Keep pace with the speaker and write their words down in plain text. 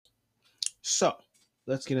So,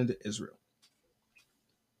 let's get into Israel.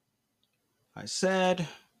 I said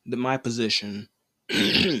that my position.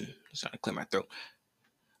 Sorry, to clear my throat.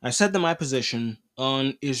 I said that my position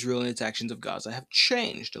on Israel and its actions of Gaza have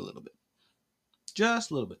changed a little bit.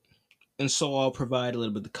 Just a little bit. And so I'll provide a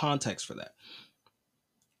little bit of context for that.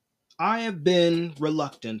 I have been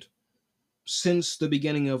reluctant since the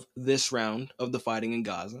beginning of this round of the fighting in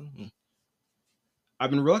Gaza. I've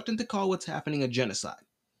been reluctant to call what's happening a genocide,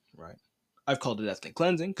 right? I've called it ethnic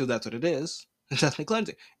cleansing because that's what it is. It's ethnic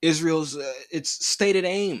cleansing. Israel's its stated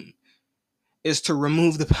aim is to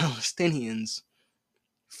remove the Palestinians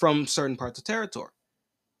from certain parts of territory.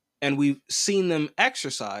 And we've seen them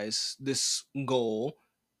exercise this goal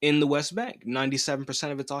in the West Bank.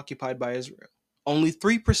 97% of it's occupied by Israel. Only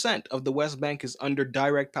 3% of the West Bank is under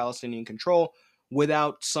direct Palestinian control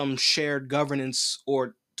without some shared governance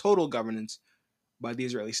or total governance by the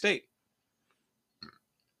Israeli state.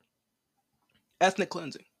 Ethnic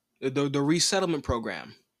cleansing, the resettlement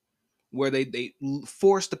program, where they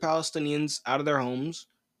force the Palestinians out of their homes,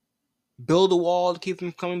 build a wall to keep them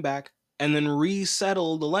from coming back, and then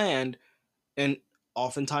resettle the land, and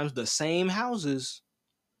oftentimes the same houses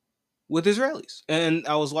with Israelis. And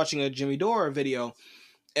I was watching a Jimmy Dore video,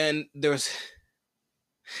 and there was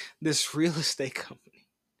this real estate company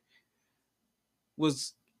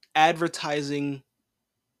was advertising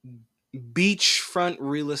beachfront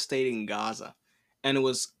real estate in Gaza, and it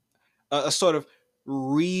was a sort of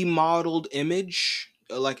remodeled image.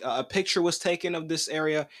 Like a picture was taken of this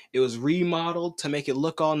area, it was remodeled to make it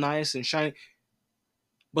look all nice and shiny,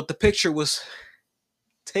 but the picture was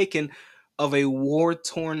taken of a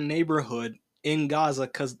war-torn neighborhood in Gaza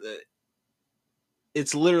because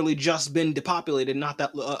it's literally just been depopulated. Not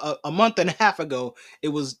that a month and a half ago, it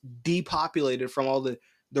was depopulated from all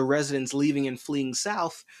the residents leaving and fleeing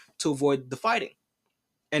south to avoid the fighting.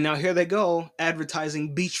 And now here they go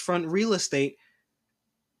advertising beachfront real estate.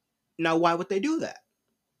 Now, why would they do that?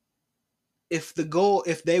 If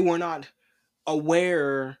they were not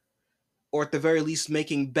aware, or at the very least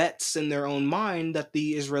making bets in their own mind, that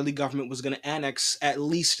the Israeli government was going to annex at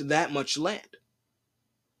least that much land.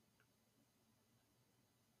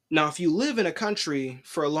 Now, if you live in a country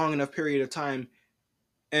for a long enough period of time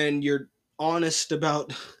and you're honest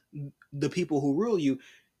about the people who rule you,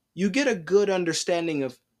 you get a good understanding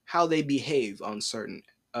of how they behave on certain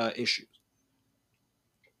issues.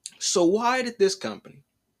 So why did this company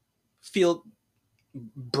feel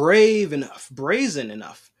brazen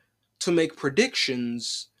enough to make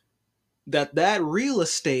predictions that real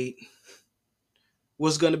estate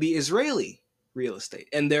was going to be Israeli real estate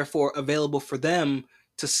and therefore available for them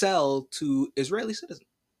to sell to Israeli citizens?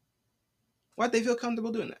 Why'd they feel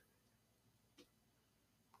comfortable doing that?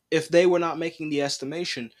 If they were not making the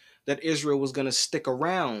estimation that Israel was going to stick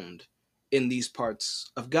around in these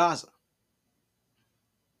parts of Gaza.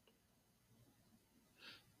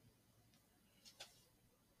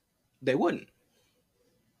 They wouldn't.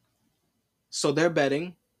 So they're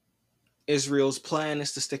betting Israel's plan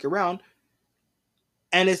is to stick around.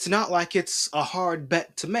 And it's not like it's a hard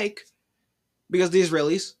bet to make, because the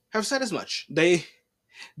Israelis have said as much. They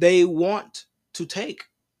want to take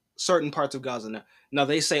certain parts of Gaza now. Now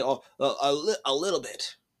they say, oh, a little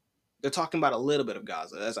bit. They're talking about a little bit of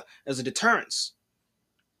Gaza as a deterrence.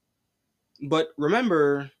 But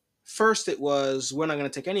remember, first it was, we're not going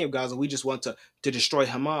to take any of Gaza. We just want to destroy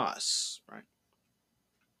Hamas, right?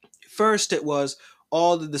 First it was,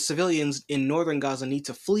 all the civilians in northern Gaza need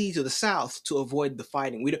to flee to the south to avoid the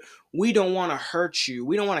fighting. We don't want to hurt you.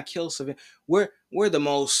 We don't want to kill civilians. We're the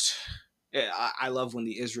most. Yeah, I love when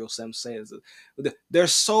the Israel Sem says they're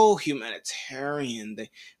so humanitarian.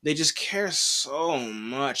 They just care so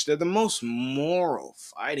much. They're the most moral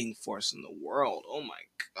fighting force in the world. Oh my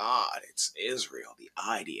God, it's Israel, the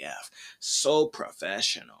IDF. So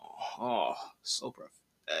professional. Oh, so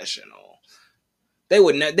professional. They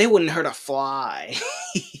wouldn't hurt a fly.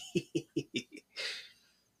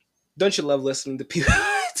 Don't you love listening to people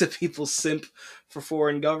to people simp for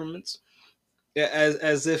foreign governments?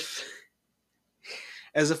 As if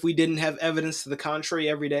we didn't have evidence to the contrary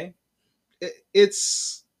every day.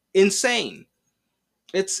 It's insane.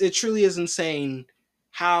 It truly is insane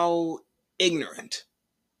how ignorant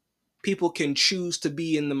people can choose to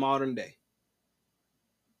be in the modern day.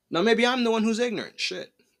 Now maybe I'm the one who's ignorant.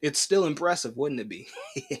 Shit. It's still impressive, wouldn't it be?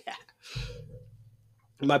 Yeah.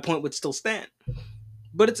 My point would still stand.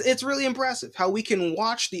 But it's really impressive how we can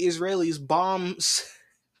watch the Israelis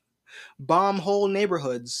bomb whole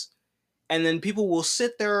neighborhoods, and then people will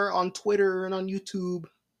sit there on Twitter and on YouTube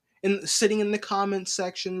and sitting in the comments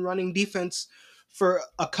section running defense for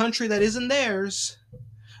a country that isn't theirs,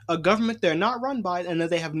 a government they're not run by and that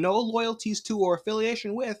they have no loyalties to or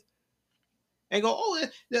affiliation with, and go, oh,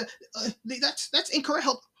 that's incorrect.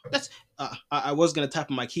 That's I was gonna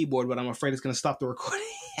tap on my keyboard, but I'm afraid it's gonna stop the recording.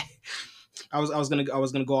 I was gonna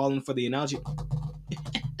go all in for the analogy.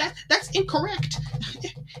 That's incorrect.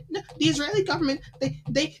 The Israeli government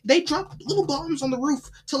they drop little bombs on the roof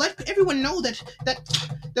to let everyone know that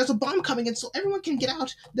there's a bomb coming in, so everyone can get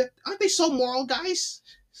out. Aren't they so moral, guys?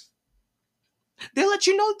 They let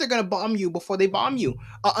you know that they're gonna bomb you before they bomb you,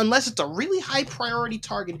 unless it's a really high priority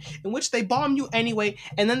target, in which they bomb you anyway,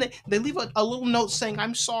 and then they leave a little note saying,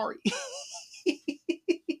 "I'm sorry."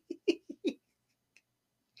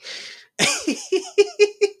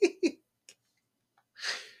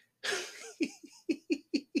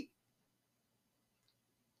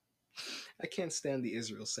 I can't stand the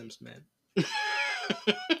Israel Sims, man.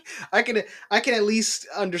 I can at least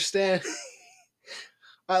understand.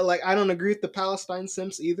 I don't agree with the Palestine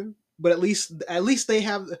Sims either, but at least they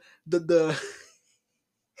have the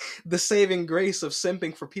the saving grace of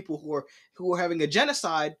simping for people who are having a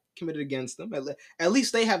genocide committed against them. At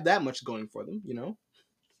least they have that much going for them, you know.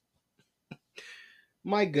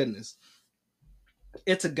 My goodness,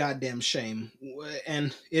 it's a goddamn shame,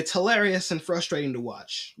 and it's hilarious and frustrating to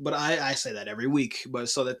watch. But I say that every week, but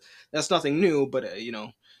so that's nothing new. But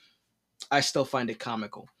I still find it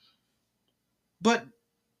comical. But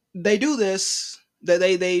they do this.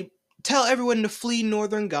 They tell everyone to flee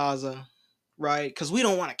northern Gaza, right? Because we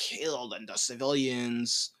don't want to kill the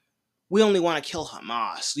civilians. We only want to kill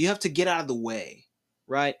Hamas. You have to get out of the way,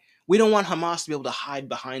 right? We don't want Hamas to be able to hide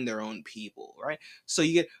behind their own people, right? So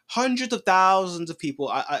you get hundreds of thousands of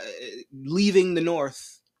people leaving the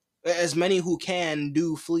north. As many who can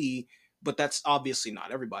do flee, but that's obviously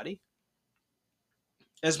not everybody.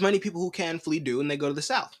 As many people who can flee do, and they go to the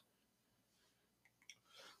south.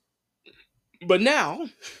 But now,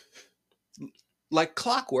 like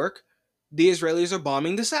clockwork, the Israelis are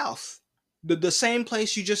bombing the south. The same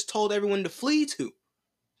place you just told everyone to flee to.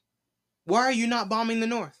 Why are you not bombing the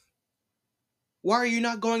north? Why are you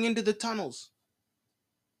not going into the tunnels?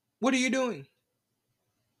 What are you doing?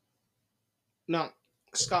 Now,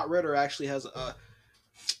 Scott Ritter actually has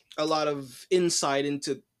a lot of insight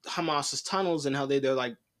into Hamas's tunnels and how they're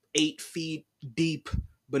like 8 feet deep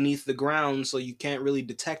beneath the ground, so you can't really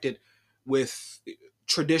detect it with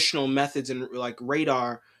traditional methods and like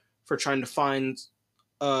radar for trying to find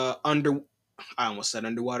under I almost said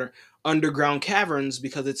underground caverns,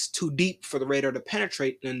 because it's too deep for the radar to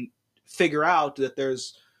penetrate and figure out that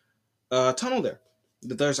there's a tunnel there,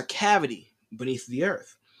 that there's a cavity beneath the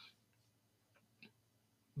earth.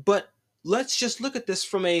 But let's just look at this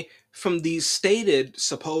from the stated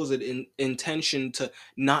supposed intention to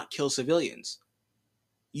not kill civilians.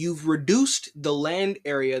 You've reduced the land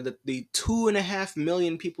area that the 2.5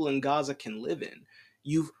 million people in Gaza can live in.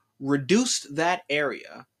 You've reduced that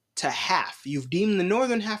area to half. You've deemed the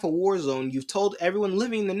northern half a war zone. You've told everyone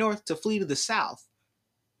living in the north to flee to the south.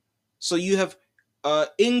 So you have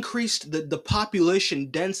increased the population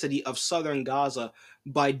density of southern Gaza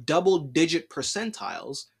by double-digit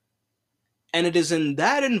percentiles, and it is in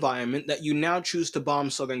that environment that you now choose to bomb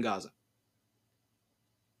southern Gaza.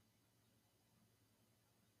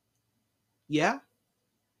 Yeah,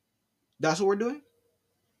 that's what we're doing.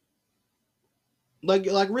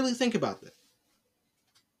 Like really think about this.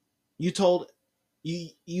 You told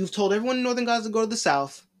you've told everyone in northern Gaza to go to the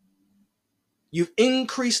south. You've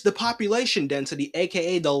increased the population density,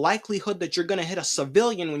 aka the likelihood that you're gonna hit a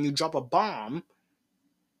civilian when you drop a bomb.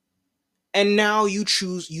 And now you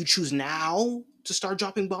choose now to start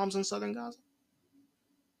dropping bombs on southern Gaza.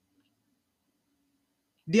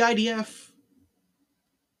 The IDF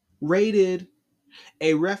raided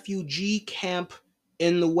a refugee camp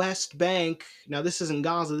in the West Bank. Now this isn't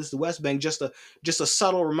Gaza, this is the West Bank. Just a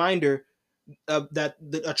subtle reminder that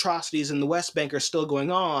the atrocities in the West Bank are still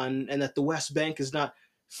going on, and that the West Bank is not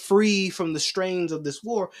free from the strains of this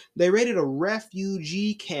war. They raided a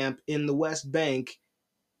refugee camp in the West Bank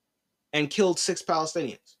and killed 6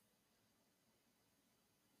 Palestinians.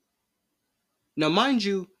 Now, mind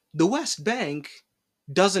you, the West Bank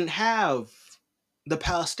doesn't have the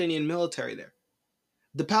Palestinian military there.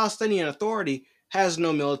 The Palestinian Authority has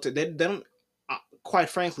no military. They don't. Quite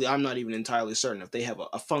frankly, I'm not even entirely certain if they have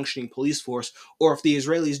a functioning police force, or if the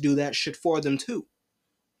Israelis do that shit for them too.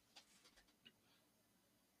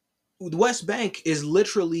 The West Bank is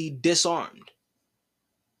literally disarmed,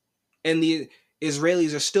 and the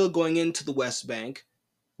Israelis are still going into the West Bank,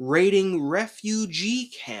 raiding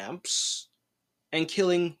refugee camps and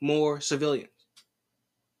killing more civilians.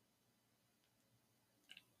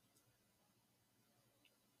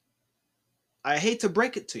 I hate to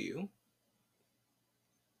break it to you,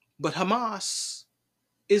 but Hamas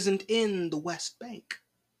isn't in the West Bank.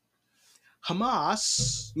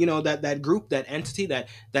 Hamas, that group, that entity,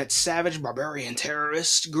 that savage barbarian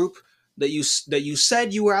terrorist group that you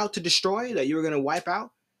said you were out to destroy, that you were going to wipe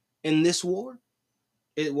out in this war,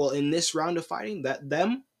 in this round of fighting,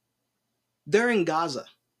 they're in Gaza,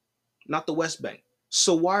 not the West Bank.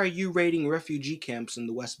 So why are you raiding refugee camps in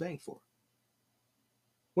the West Bank for?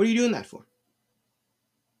 What are you doing that for?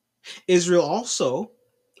 Israel also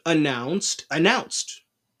announced,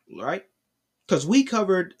 right? Because we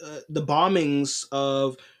covered the bombings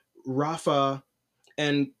of Rafah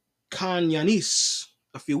and Khan Yanis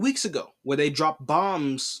a few weeks ago, where they dropped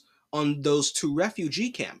bombs on those two refugee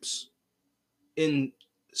camps in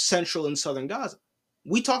central and southern Gaza.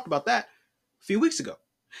 We talked about that a few weeks ago.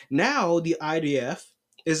 Now the IDF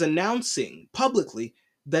is announcing publicly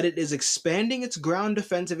that it is expanding its ground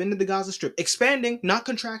defensive into the Gaza Strip. Expanding, not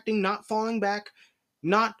contracting, not falling back,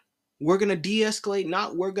 not we're gonna de-escalate,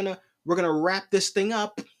 not we're gonna wrap this thing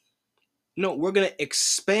up. No, we're gonna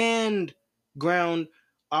expand ground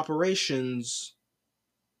operations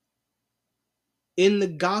in the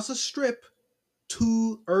Gaza Strip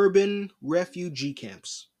to urban refugee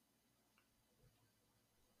camps.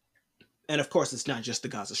 And of course, it's not just the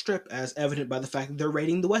Gaza Strip, as evident by the fact that they're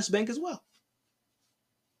raiding the West Bank as well.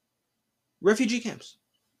 Refugee camps.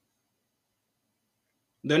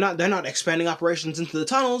 They're not expanding operations into the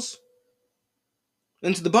tunnels,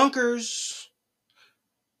 into the bunkers.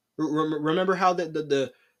 Remember how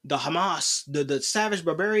the Hamas, the savage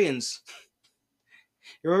barbarians,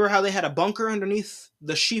 you remember how they had a bunker underneath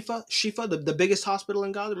the Shifa, the biggest hospital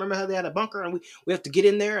in Gaza? Remember how they had a bunker and we have to get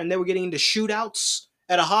in there, and they were getting into shootouts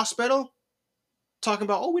at a hospital? Talking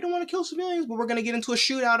about, oh, we don't want to kill civilians, but we're going to get into a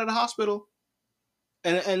shootout at a hospital.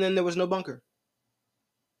 And then there was no bunker.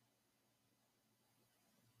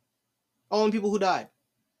 All the people who died.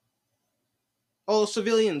 All the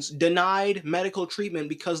civilians denied medical treatment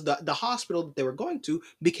because the hospital that they were going to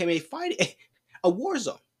became a war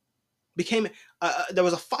zone. There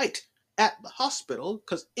was a fight at the hospital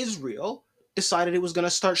because Israel decided it was going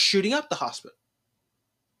to start shooting up the hospital.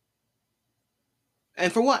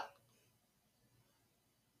 And for what?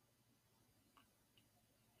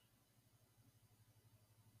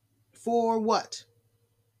 For what?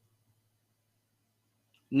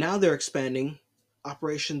 Now they're expanding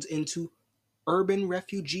operations into urban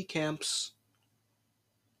refugee camps.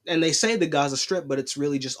 And they say the Gaza Strip, but it's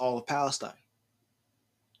really just all of Palestine.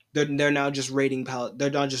 They're now just raiding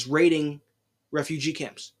refugee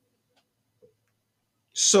camps.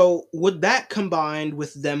 So what that combined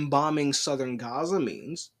with them bombing southern Gaza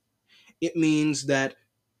means, it means that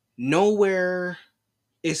nowhere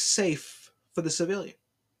is safe for the civilian.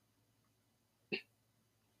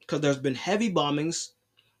 Because there's been heavy bombings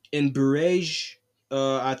in Burej,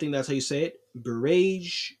 I think that's how you say it,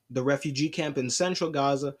 Burej, the refugee camp in central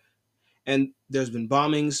Gaza, and there's been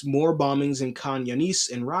more bombings in Khan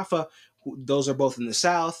Yanis and Rafah. Those are both in the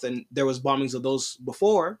south, and there was bombings of those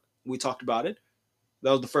before. We talked about it.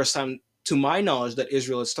 That was the first time, to my knowledge, that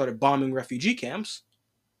Israel had started bombing refugee camps.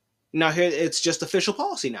 Now here, it's just official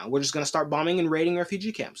policy now. We're just going to start bombing and raiding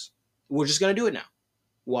refugee camps. We're just going to do it now.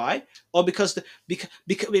 Why? Oh, because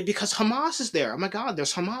Hamas is there. Oh my God,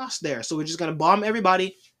 there's Hamas there. So we're just going to bomb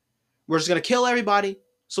everybody. We're just going to kill everybody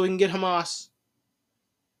so we can get Hamas.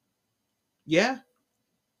 Yeah.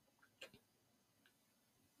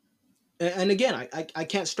 And again, I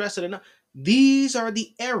can't stress it enough. These are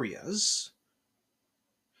the areas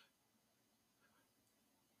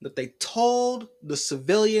that they told the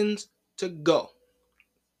civilians to go.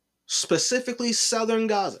 Specifically, southern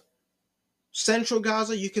Gaza. Central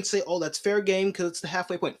Gaza, you can say, oh, that's fair game because it's the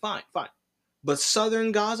halfway point. Fine. But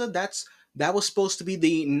southern Gaza, that was supposed to be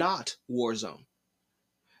the not war zone.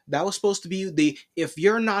 That was supposed to be if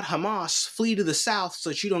you're not Hamas, flee to the south so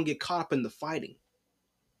that you don't get caught up in the fighting.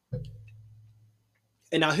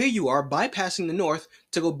 And now here you are bypassing the north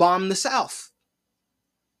to go bomb the south.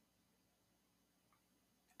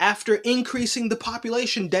 After increasing the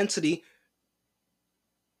population density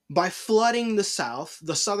by flooding the south,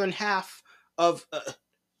 the southern half of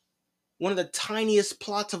one of the tiniest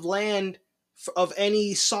plots of land of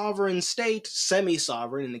any sovereign state,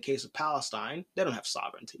 semi-sovereign in the case of Palestine. They don't have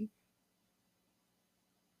sovereignty.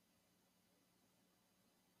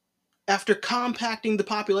 After compacting the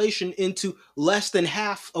population into less than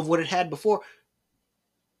half of what it had before,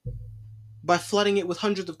 by flooding it with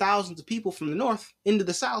hundreds of thousands of people from the north into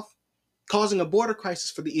the south, causing a border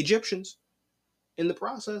crisis for the Egyptians in the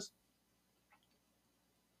process.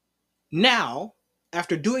 Now,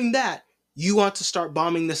 after doing that, you want to start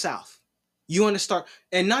bombing the south. You want to start,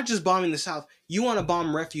 and not just bombing the South, you want to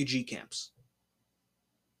bomb refugee camps.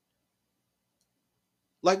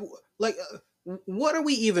 Like, like, what are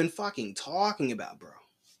we even fucking talking about, bro?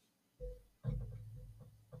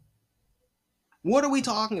 What are we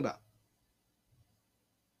talking about?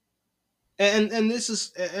 And this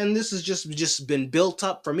is just been built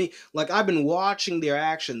up for me. Like, I've been watching their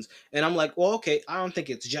actions, and I'm like, well, okay, I don't think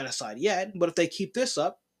it's genocide yet, but if they keep this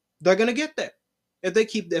up, they're gonna get there. If they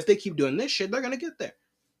keep doing this shit, they're gonna get there.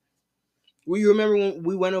 Well, you remember when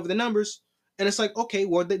we went over the numbers, and it's like, okay,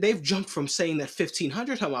 well, they've jumped from saying that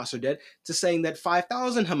 1,500 Hamas are dead to saying that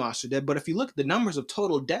 5,000 Hamas are dead. But if you look at the numbers of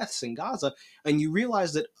total deaths in Gaza, and you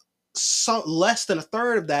realize that less than a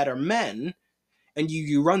third of that are men, and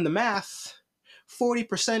you run the math,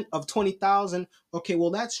 40% of 20,000, okay,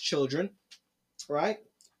 well, that's children, right?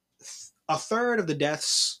 A third of the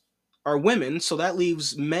deaths are women, so that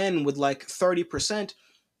leaves men with like 30%.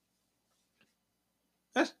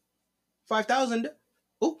 That's 5,000.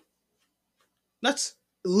 Oh, that's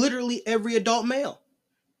literally every adult male.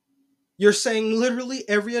 You're saying literally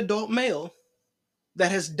every adult male that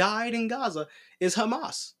has died in Gaza is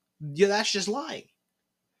Hamas. Yeah, that's just lying.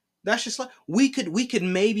 That's just like, we could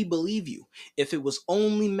maybe believe you if it was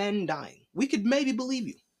only men dying. We could maybe believe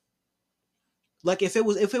you. Like, if it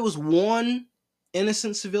was one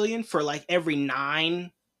innocent civilian for like every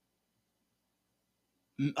 9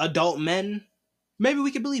 adult men, maybe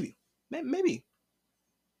we could believe you. Maybe,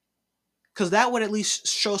 because that would at least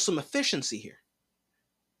show some efficiency here.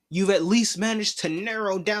 You've at least managed to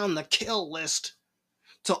narrow down the kill list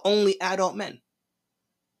to only adult men.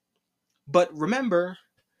 But remember,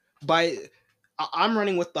 by I'm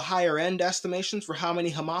running with the higher end estimations for how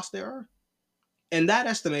many Hamas there are. And that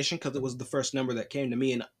estimation, because it was the first number that came to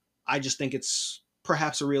me, and I just think it's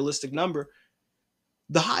perhaps a realistic number.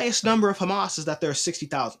 The highest number of Hamas is that there are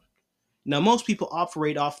 60,000. Now, most people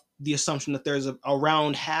operate off the assumption that there's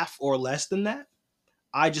around half or less than that.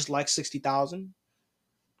 I just like 60,000.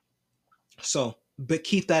 So, but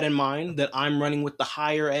keep that in mind that I'm running with the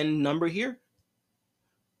higher end number here.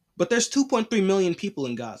 But there's 2.3 million people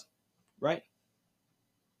in Gaza, right?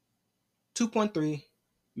 2.3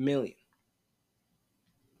 million.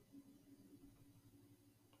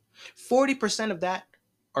 40% of that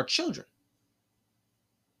are children,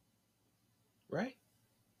 right?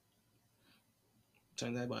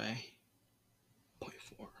 Turn that by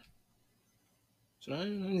 0.4. So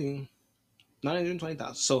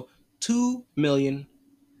 920,000. So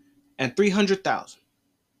 2,300,000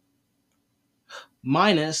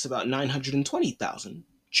 minus about 920,000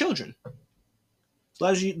 children.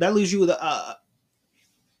 So that leaves you with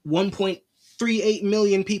 1.38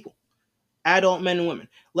 million people, adult men and women.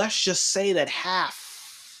 Let's just say that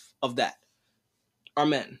half of that are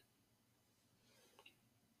men.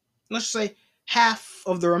 Let's say half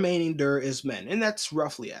of the remaining dirt is men, and that's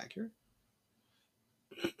roughly accurate.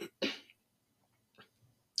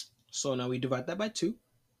 So now we divide that by 2.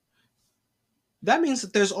 That means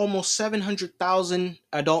that there's almost 700,000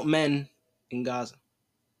 adult men in Gaza.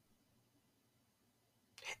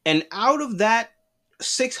 And out of that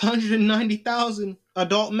 690,000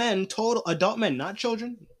 adult men, total adult men, not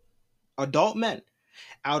children, adult men,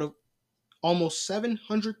 out of almost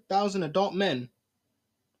 700,000 adult men,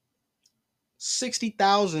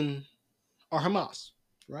 60,000 are Hamas,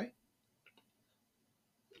 right?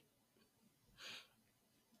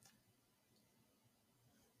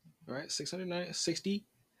 All right,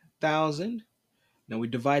 660,000. Now we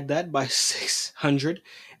divide that by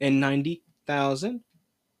 690,000.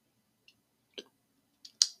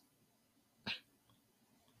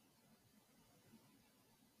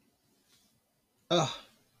 Oh,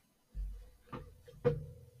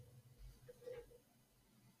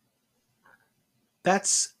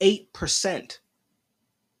 that's 8%.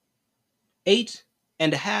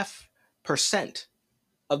 8.5%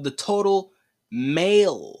 of the total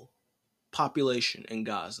male population in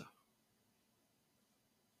Gaza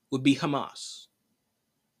would be Hamas.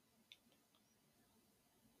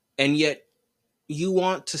 And yet, you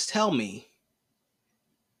want to tell me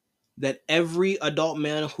that every adult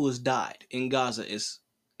man who has died in Gaza is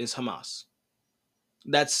Hamas.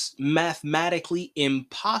 That's mathematically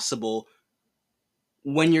impossible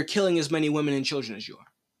when you're killing as many women and children as you are.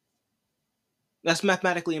 That's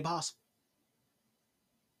mathematically impossible.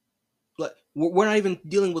 Like, we're not even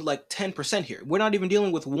dealing with like 10% here. We're not even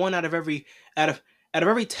dealing with one out of every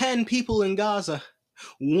 10 people in Gaza,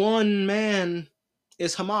 one man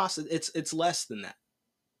is Hamas. It's less than that.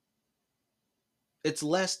 It's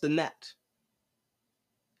less than that.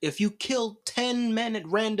 If you killed 10 men at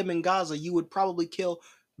random in Gaza, you would probably kill,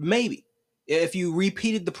 maybe, If you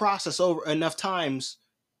repeated the process over enough times,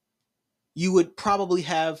 you would probably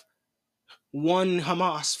have one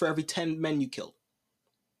Hamas for every 10 men you killed.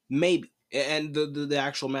 Maybe. And the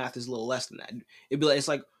actual math is a little less than that. It'd be like it's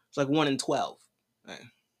like 1 in 12.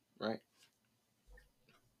 Right?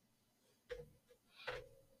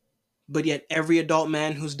 But yet every adult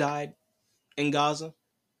man who's died in Gaza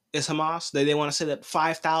is Hamas. They want to say that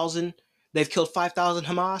 5,000, they've killed 5,000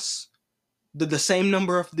 Hamas, the same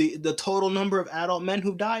number of the total number of adult men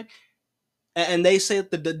who've died, and they say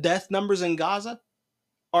that the death numbers in Gaza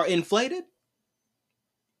are inflated.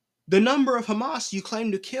 The number of Hamas you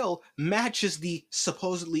claim to kill matches the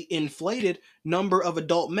supposedly inflated number of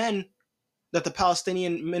adult men that the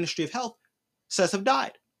Palestinian Ministry of Health says have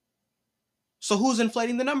died. So who's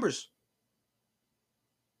inflating the numbers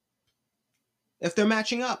if they're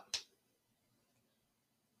matching up?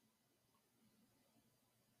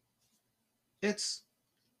 It's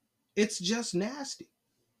just nasty.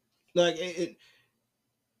 Like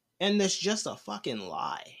and it's just a fucking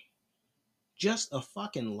lie. Just a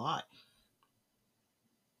fucking lie.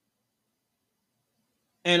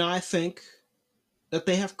 And I think that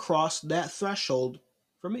they have crossed that threshold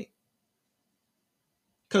for me.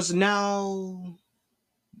 Because now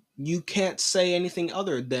you can't say anything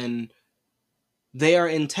other than they are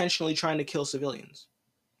intentionally trying to kill civilians.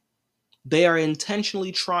 They are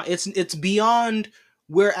intentionally trying. It's beyond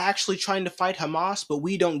we're actually trying to fight Hamas, but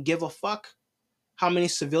we don't give a fuck how many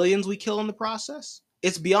civilians we kill in the process.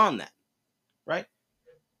 It's beyond that, right?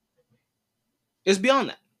 It's beyond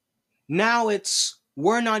that. Now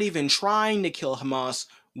we're not even trying to kill Hamas.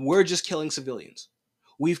 We're just killing civilians.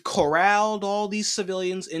 We've corralled all these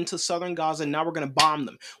civilians into southern Gaza, and now we're going to bomb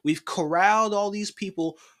them. We've corralled all these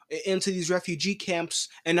people into these refugee camps,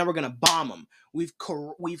 and now we're going to bomb them. We've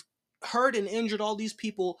hurt and injured all these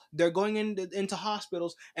people. They're going into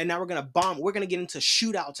hospitals, and now we're going to bomb. We're going to get into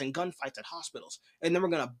shootouts and gunfights at hospitals, and then we're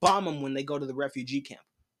going to bomb them when they go to the refugee camp.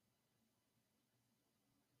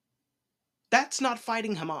 That's not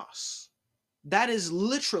fighting Hamas. That is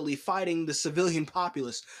literally fighting the civilian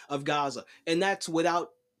populace of Gaza. And that's without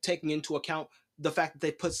taking into account the fact that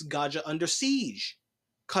they put Gaza under siege,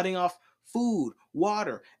 cutting off food,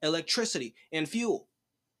 water, electricity, and fuel.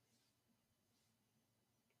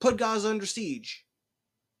 Put Gaza under siege.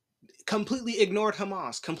 Completely ignored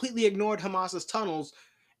Hamas, completely ignored Hamas's tunnels,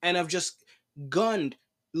 and have just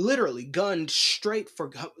literally gunned straight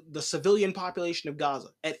for the civilian population of Gaza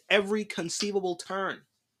at every conceivable turn.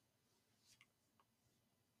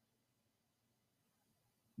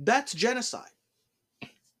 That's genocide.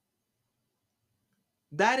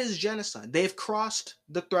 That is genocide. They've crossed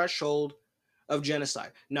the threshold of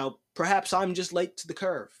genocide. Now, perhaps I'm just late to the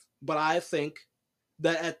curve, but I think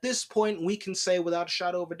that at this point we can say without a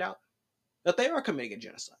shadow of a doubt that they are committing a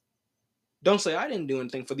genocide. Don't say I didn't do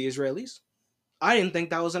anything for the Israelis. I didn't think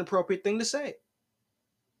that was an appropriate thing to say.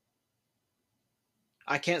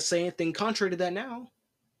 I can't say anything contrary to that now.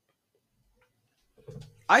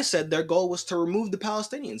 I said their goal was to remove the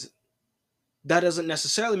Palestinians. That doesn't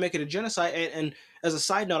necessarily make it a genocide. And as a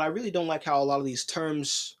side note, I really don't like how a lot of these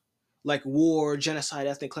terms like war, genocide,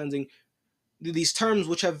 ethnic cleansing, these terms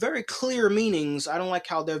which have very clear meanings, I don't like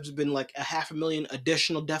how there's been like 500,000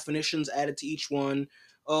 additional definitions added to each one.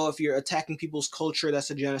 Oh, if you're attacking people's culture,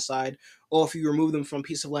 that's a genocide. Oh, if you remove them from a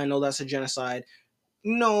piece of land, no, that's a genocide.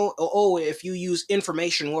 No, oh, if you use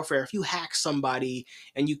information warfare, if you hack somebody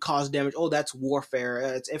and you cause damage, oh, that's warfare.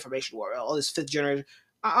 It's information warfare. All this fifth generation.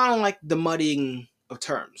 I don't like the muddying of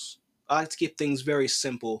terms. I like to keep things very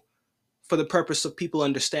simple for the purpose of people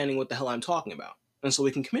understanding what the hell I'm talking about, and so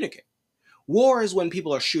we can communicate. War is when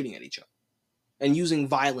people are shooting at each other and using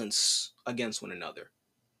violence against one another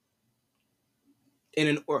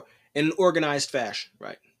in an organized fashion,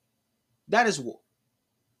 right? That is war.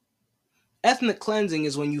 Ethnic cleansing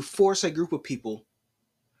is when you force a group of people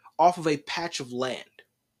off of a patch of land.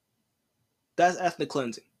 That's ethnic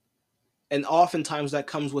cleansing. And oftentimes that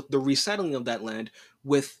comes with the resettling of that land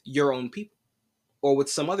with your own people or with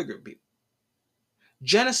some other group of people.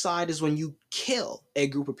 Genocide is when you kill a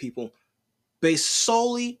group of people based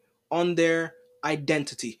solely on their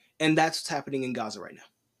identity. And that's what's happening in Gaza right now.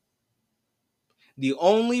 The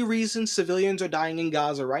only reason civilians are dying in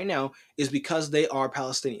Gaza right now is because they are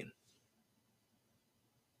Palestinian.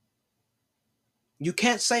 You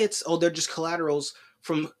can't say they're just collaterals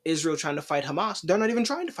from Israel trying to fight Hamas. They're not even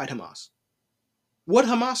trying to fight Hamas. What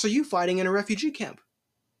Hamas are you fighting in a refugee camp?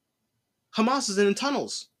 Hamas is in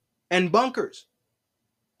tunnels and bunkers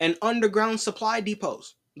and underground supply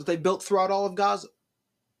depots that they built throughout all of Gaza.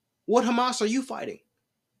 What Hamas are you fighting?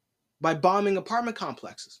 By bombing apartment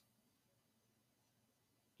complexes.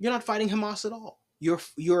 You're not fighting Hamas at all.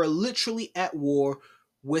 You're literally at war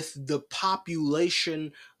with the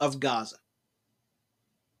population of Gaza.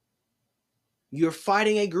 You're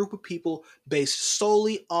fighting a group of people based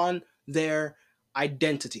solely on their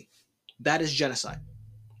identity. That is genocide.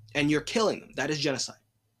 And you're killing them. That is genocide.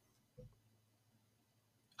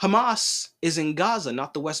 Hamas is in Gaza,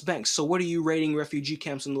 not the West Bank. So what are you raiding refugee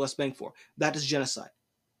camps in the West Bank for? That is genocide.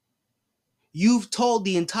 You've told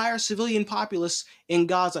the entire civilian populace in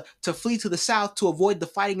Gaza to flee to the south to avoid the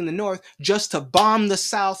fighting in the north, just to bomb the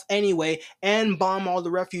south anyway and bomb all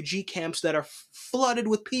the refugee camps that are flooded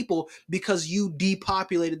with people because you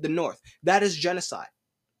depopulated the north. That is genocide.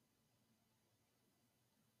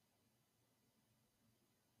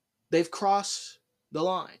 They've crossed the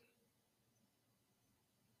line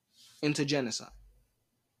into genocide.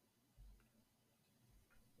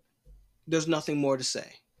 There's nothing more to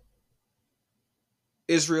say.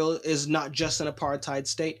 Israel is not just an apartheid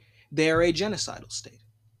state, they are a genocidal state.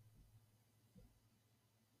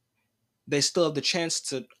 They still have the chance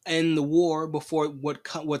to end the war before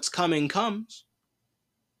what's coming comes.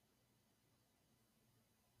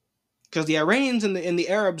 Because the Iranians and the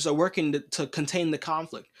Arabs are working to contain the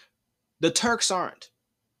conflict. The Turks aren't.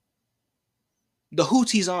 The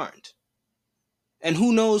Houthis aren't. And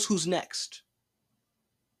who knows who's next.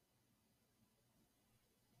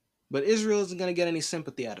 But Israel isn't going to get any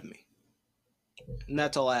sympathy out of me. And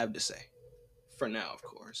that's all I have to say. For now, of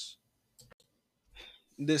course.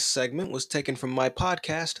 This segment was taken from my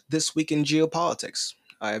podcast, This Week in Geopolitics.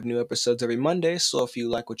 I have new episodes every Monday, so if you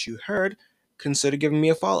like what you heard, consider giving me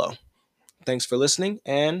a follow. Thanks for listening,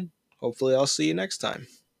 and hopefully I'll see you next time.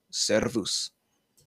 Servus.